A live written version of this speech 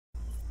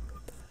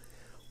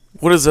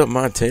What is up,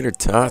 my tater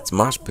tots?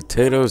 Mashed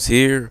potatoes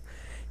here.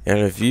 And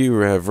if you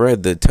have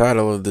read the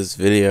title of this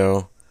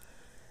video,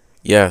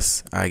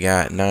 yes, I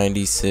got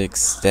 96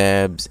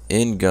 stabs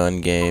in gun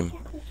game.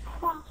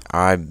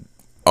 I'm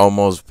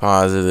almost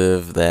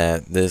positive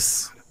that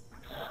this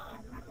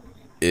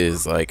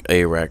is like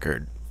a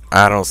record.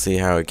 I don't see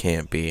how it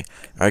can't be.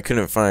 I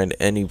couldn't find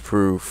any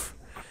proof,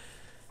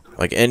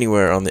 like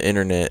anywhere on the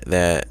internet,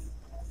 that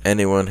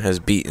anyone has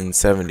beaten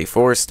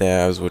 74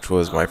 stabs, which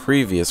was my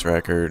previous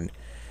record.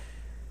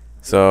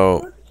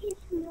 So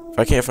if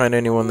I can't find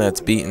anyone that's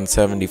beaten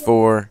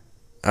 74,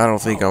 I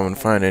don't think I'm going to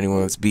find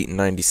anyone that's beaten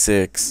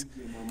 96.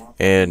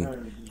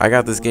 And I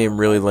got this game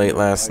really late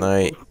last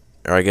night,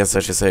 or I guess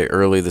I should say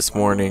early this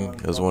morning.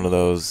 It was one of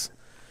those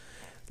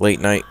late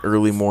night,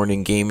 early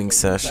morning gaming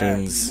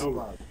sessions.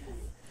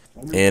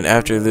 And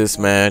after this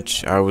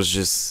match, I was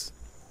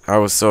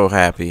so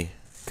happy,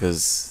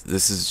 because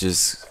this is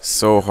just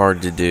so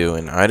hard to do.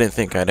 And I didn't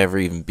think I'd ever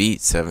even beat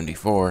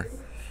 74.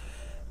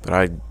 But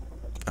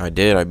I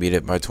did. I beat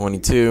it by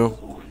 22.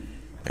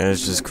 And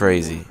it's just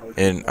crazy.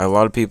 And a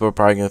lot of people are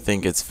probably going to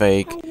think it's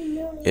fake.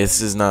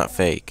 This is not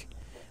fake.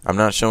 I'm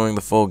not showing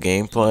the full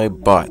gameplay,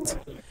 but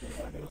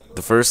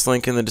the first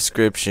link in the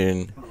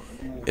description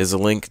is a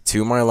link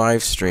to my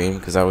live stream,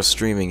 because I was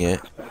streaming it.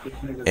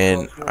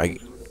 And I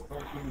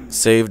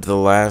saved the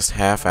last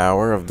half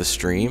hour of the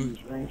stream.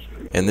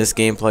 And this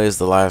gameplay is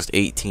the last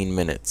 18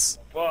 minutes.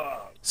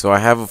 So I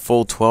have a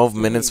full 12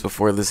 minutes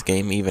before this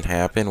game even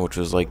happened, which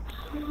was like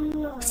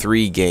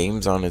 3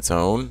 games on its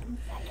own.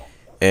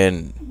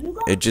 And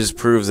it just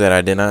proves that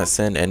I did not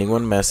send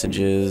anyone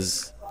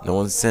messages. No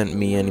one sent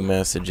me any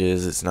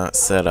messages. It's not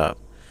set up.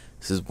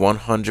 This is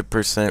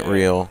 100%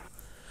 real.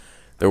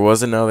 There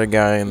was another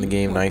guy in the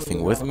game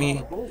knifing with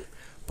me,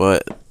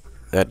 but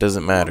that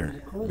doesn't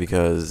matter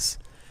because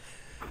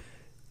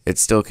it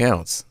still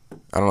counts.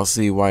 I don't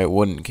see why it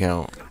wouldn't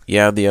count.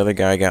 Yeah, the other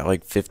guy got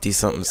like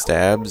 50-something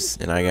stabs,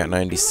 and I got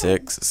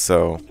 96,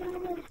 so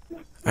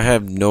I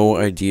have no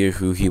idea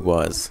who he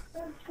was.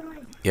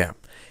 Yeah.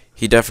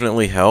 He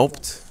definitely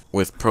helped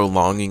with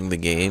prolonging the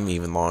game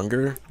even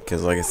longer,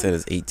 because like I said,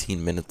 it's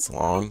 18 minutes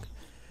long,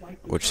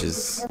 which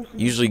is,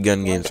 usually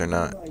gun games are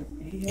not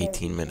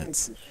 18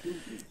 minutes.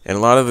 And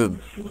a lot of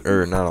the,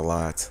 or not a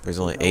lot, there's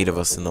only 8 of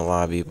us in the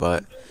lobby,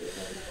 but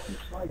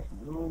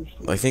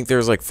I think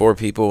there's like 4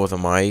 people with a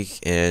mic,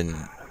 and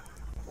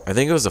I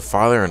think it was a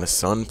father and a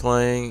son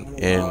playing,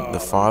 and the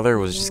father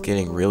was just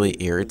getting really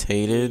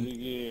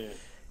irritated,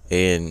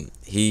 and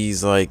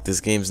he's like,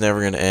 this game's never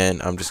going to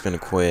end, I'm just going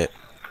to quit.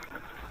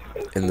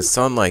 And the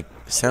son, like,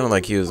 sounded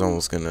like he was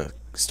almost gonna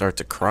start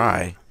to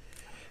cry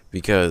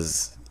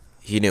because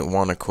he didn't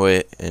want to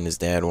quit and his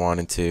dad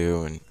wanted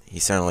to, and he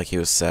sounded like he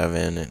was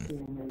 7.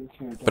 And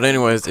but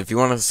anyways, if you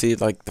want to see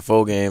like the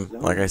full game,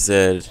 like I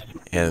said,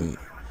 and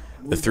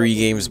the 3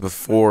 games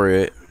before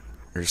it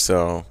or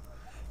so,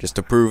 just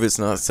to prove it's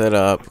not set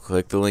up,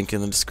 click the link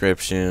in the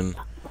description.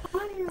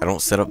 I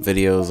don't set up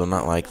videos, I'm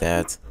not like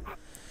that.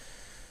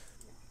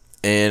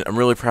 And I'm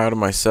really proud of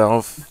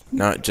myself,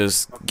 not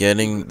just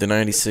getting the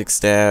 96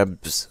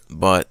 stabs,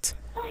 but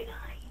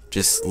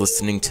just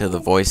listening to the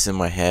voice in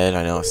my head.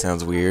 I know it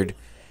sounds weird,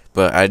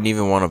 but I didn't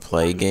even want to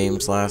play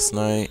games last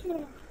night.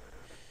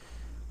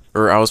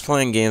 Or I was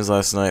playing games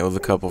last night with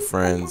a couple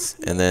friends,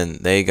 and then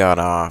they got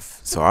off,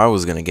 so I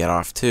was going to get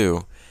off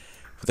too.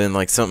 But then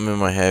like something in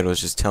my head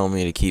was just telling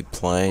me to keep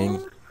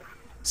playing,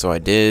 so I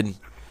did.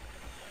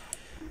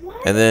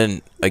 And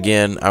then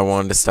again, I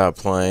wanted to stop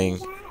playing,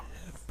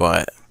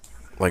 but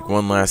like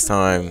one last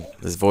time,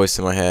 this voice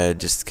in my head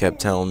just kept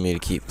telling me to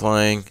keep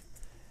playing,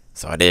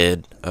 so I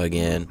did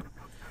again,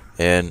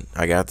 and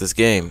I got this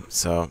game.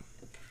 So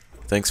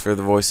thanks for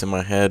the voice in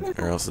my head,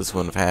 or else this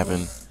wouldn't have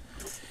happened.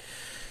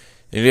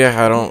 And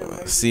yeah, I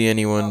don't see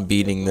anyone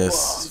beating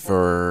this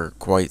for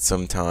quite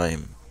some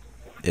time,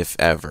 if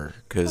ever,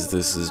 because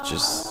this is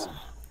just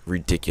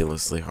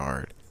ridiculously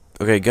hard.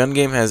 Okay, gun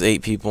game has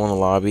 8 people in the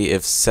lobby.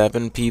 If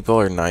 7 people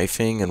are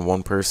knifing and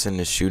 1 person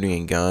is shooting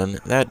a gun,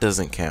 that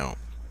doesn't count,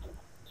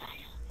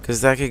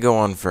 because that could go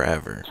on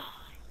forever.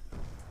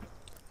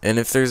 And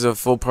if there's a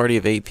full party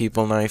of 8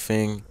 people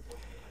knifing,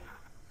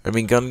 I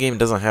mean, gun game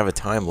doesn't have a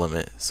time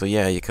limit. So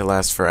yeah, you could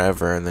last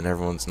forever and then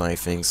everyone's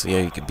knifing. So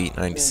yeah, you could beat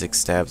 96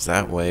 stabs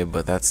that way,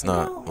 but that's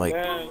not, like,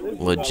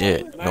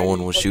 legit. No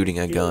one was shooting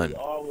a gun.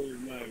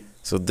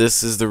 So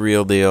this is the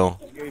real deal.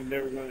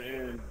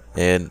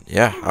 And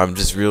yeah, I'm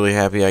just really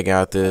happy I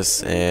got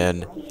this,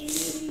 and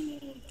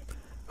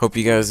hope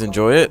you guys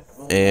enjoy it.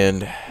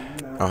 And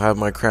I'll have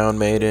my crown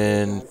made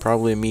in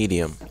probably a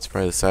medium. It's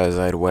probably the size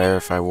I'd wear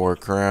if I wore a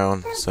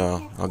crown,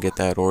 so I'll get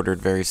that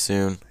ordered very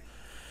soon.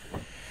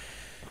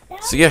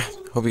 So yeah,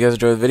 hope you guys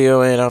enjoyed the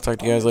video, and I'll talk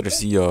to you guys later.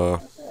 See ya.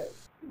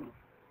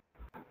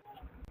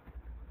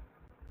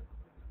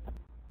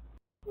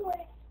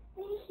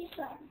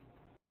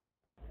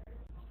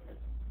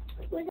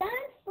 Was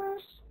that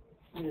first?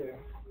 Yeah.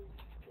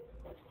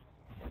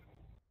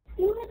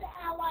 You were the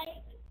ally,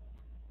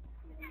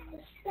 the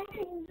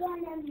second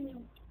gun enemy.